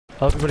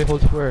Everybody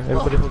hold square.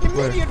 Everybody hold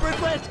square. Immediate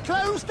request.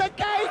 Close the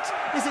gate.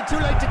 Is it too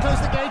late to close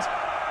the gate?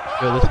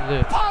 Yo, this is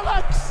it.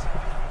 Bollocks!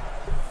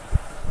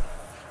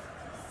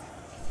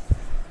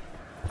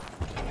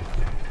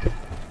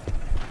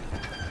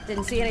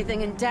 Didn't see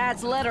anything in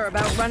Dad's letter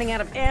about running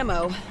out of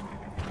ammo.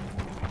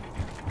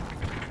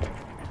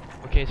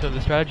 Okay, so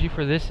the strategy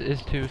for this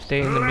is to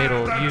stay in the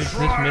middle. Use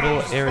this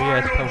middle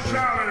area as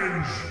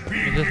cover.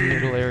 Use this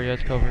middle area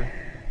as cover.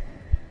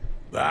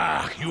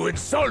 Ah, you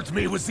insult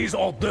me with these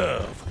hors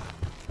d'oeuvres.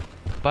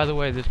 By the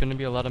way, there's going to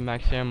be a lot of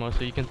max ammo,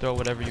 so you can throw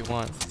whatever you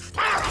want.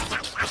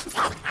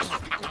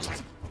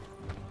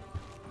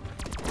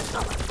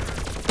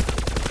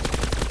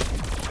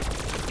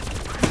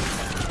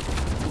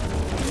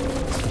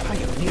 I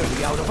am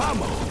nearly out of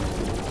ammo.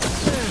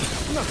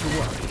 Not to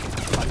worry.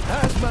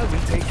 Phantasma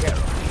will take care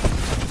of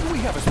me. We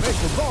have a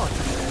special bond,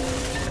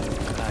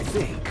 I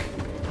think.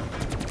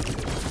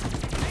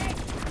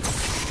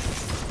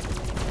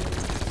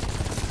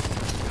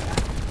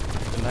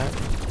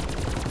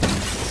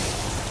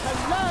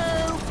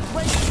 Hello?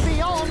 Wait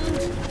beyond!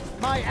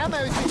 My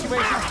ammo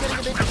situation's getting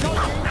a bit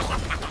dodgy.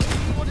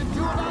 What do you want to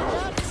do about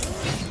that?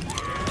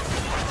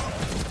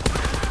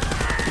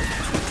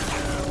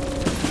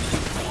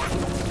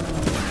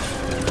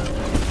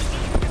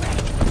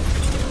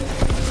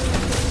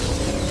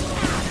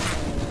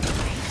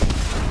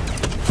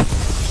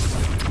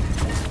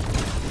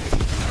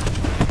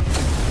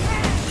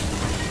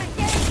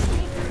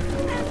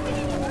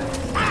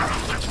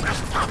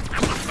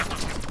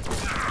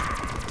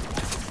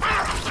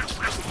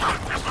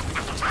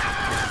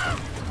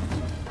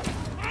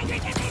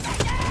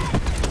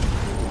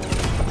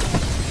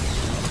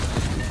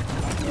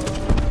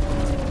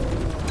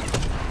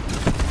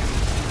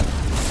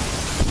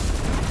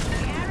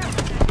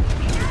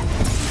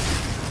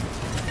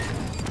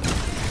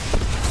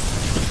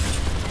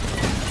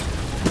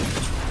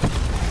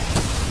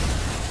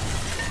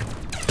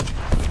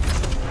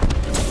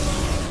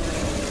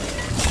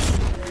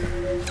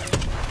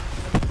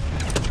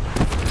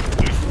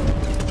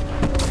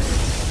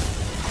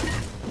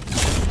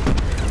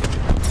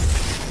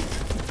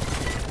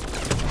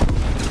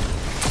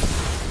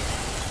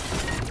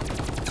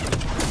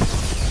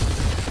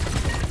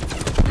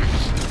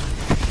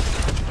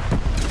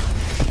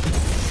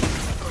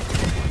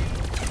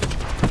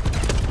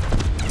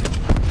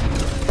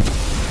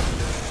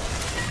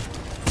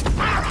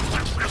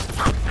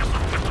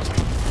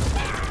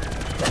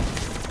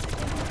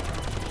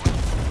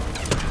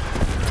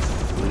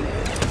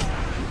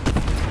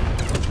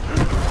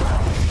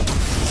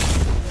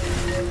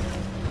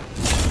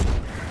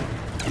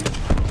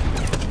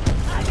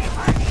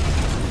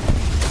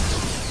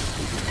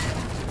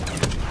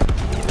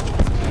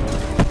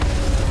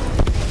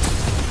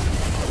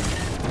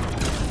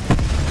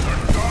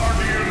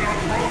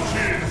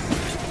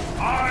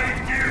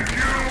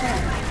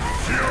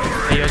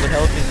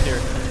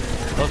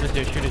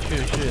 Shoot it, shoot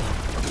it, shoot it.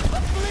 A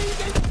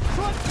bleeding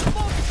truck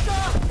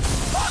monster!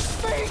 Push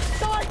me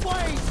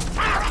sideways!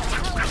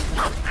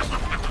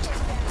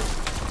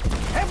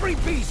 Every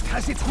beast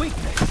has its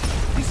weakness.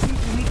 We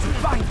simply need to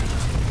find it.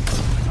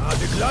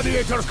 The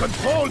gladiators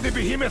control the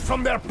behemoth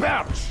from their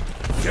perch.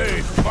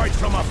 They fight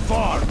from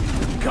afar,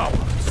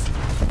 cowards.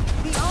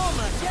 The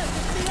armor! Yes,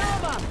 it's the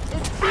armor!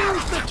 It's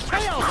fused with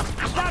chaos!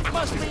 That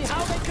must be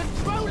how they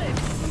control it!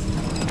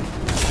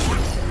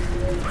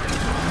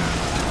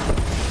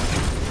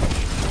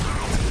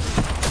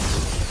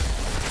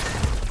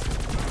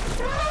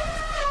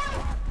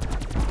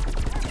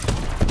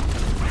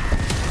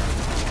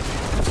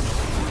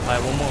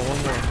 Alright, one more.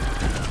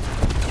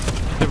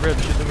 Shoot the rib,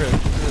 shoot the rib,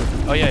 shoot the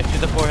rib. Oh yeah, shoot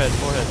the forehead.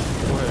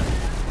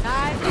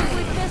 I think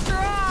we pissed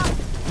her off.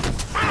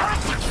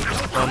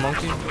 Oh,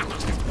 monkey.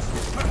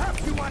 Perhaps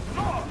you want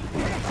more.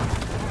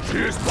 She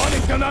is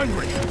panicked and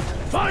angry.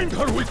 Find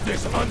her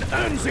weakness and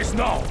end this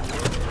now.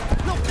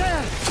 Look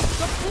there!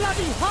 The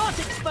bloody heart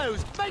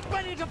exposed! Make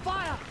ready to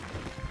fire!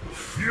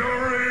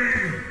 Fury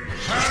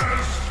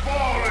has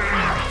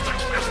fallen!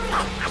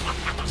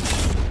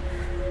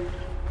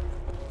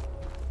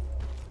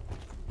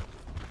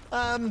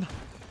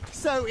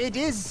 So it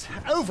is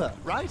over,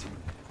 right?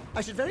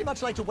 I should very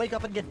much like to wake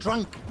up and get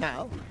drunk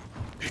now.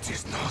 It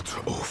is not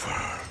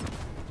over.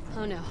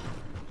 Oh no.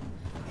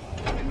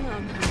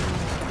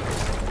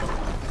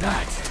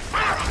 That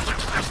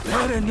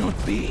better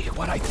not be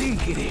what I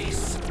think it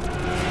is. The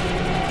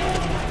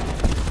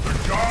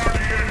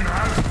Guardian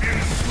has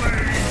been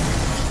slain!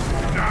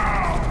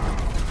 Now,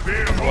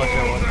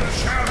 behold the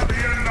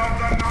champion of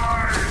the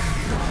Nine!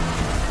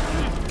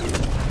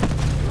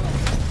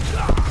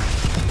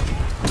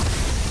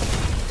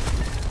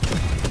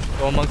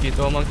 Throw a monkey.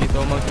 Throw a monkey.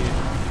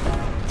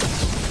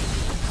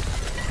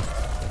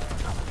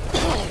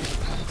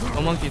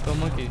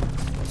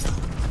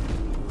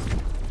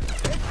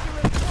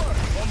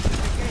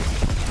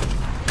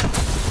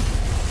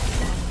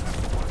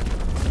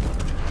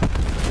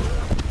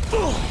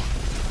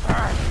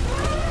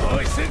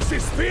 I sense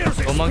his spears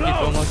Throw a monkey.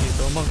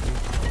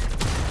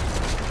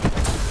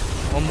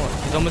 One more.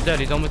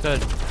 He's almost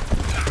dead.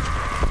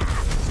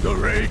 The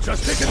rage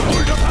has taken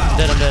hold of us.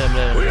 Dead, I'm dead, I'm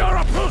dead. We are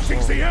approaching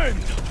the end.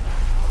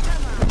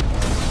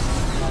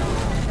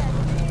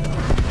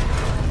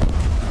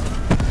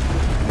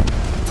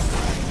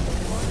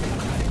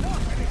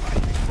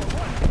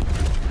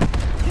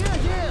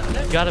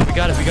 We got it, we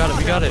got it, we got it,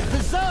 we got it.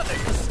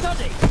 Preserving the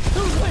study.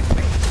 Who's with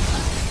me?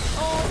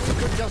 Oh, you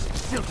could just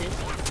silk it.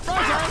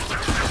 Right.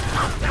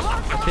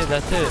 That's it,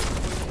 that's it.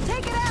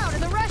 Take it out,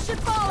 and the rest should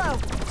follow.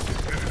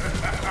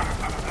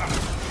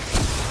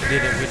 We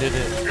did it, we did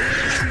it.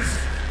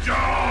 It's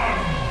done!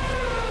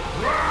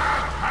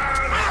 Wrath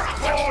has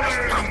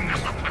fallen!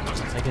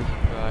 I can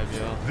survive,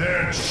 yo.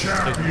 Their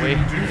champion wait.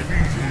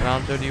 defeated.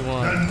 Round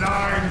 31. The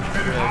nine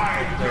can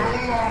hide no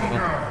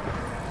longer.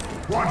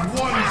 What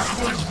once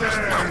was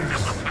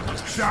theirs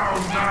shall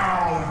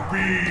now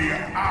be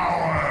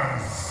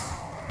ours.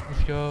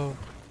 Let's go.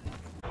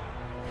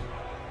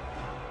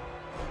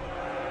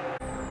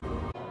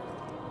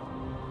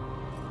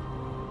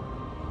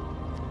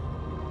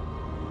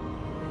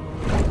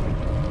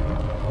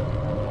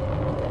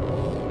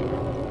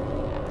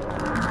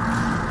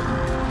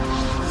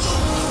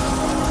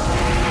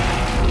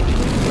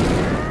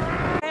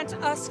 Grant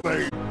us.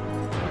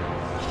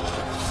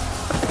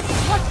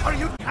 What are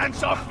you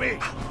hands off me?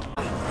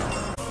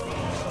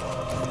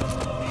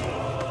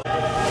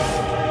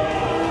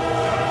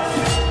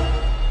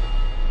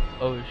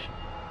 Oh shit.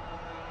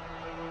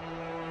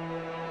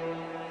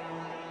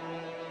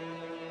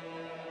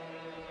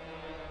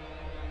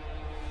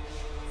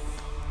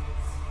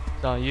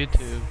 It's on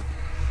YouTube.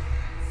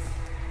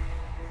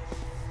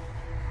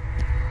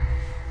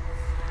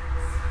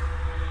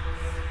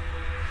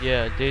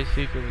 Yeah,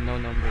 DazedSeeker with no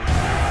numbers.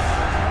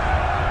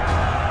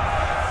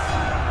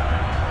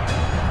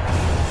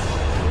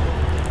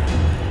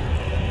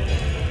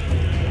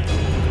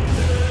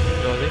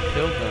 Yo, they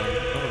killed them.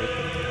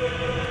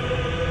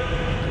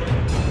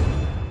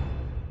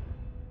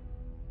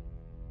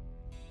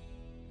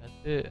 That's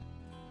it.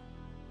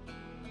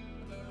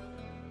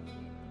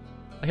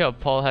 Like how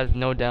Paul has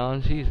no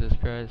down. Jesus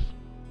Christ.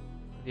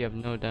 You have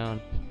no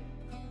down.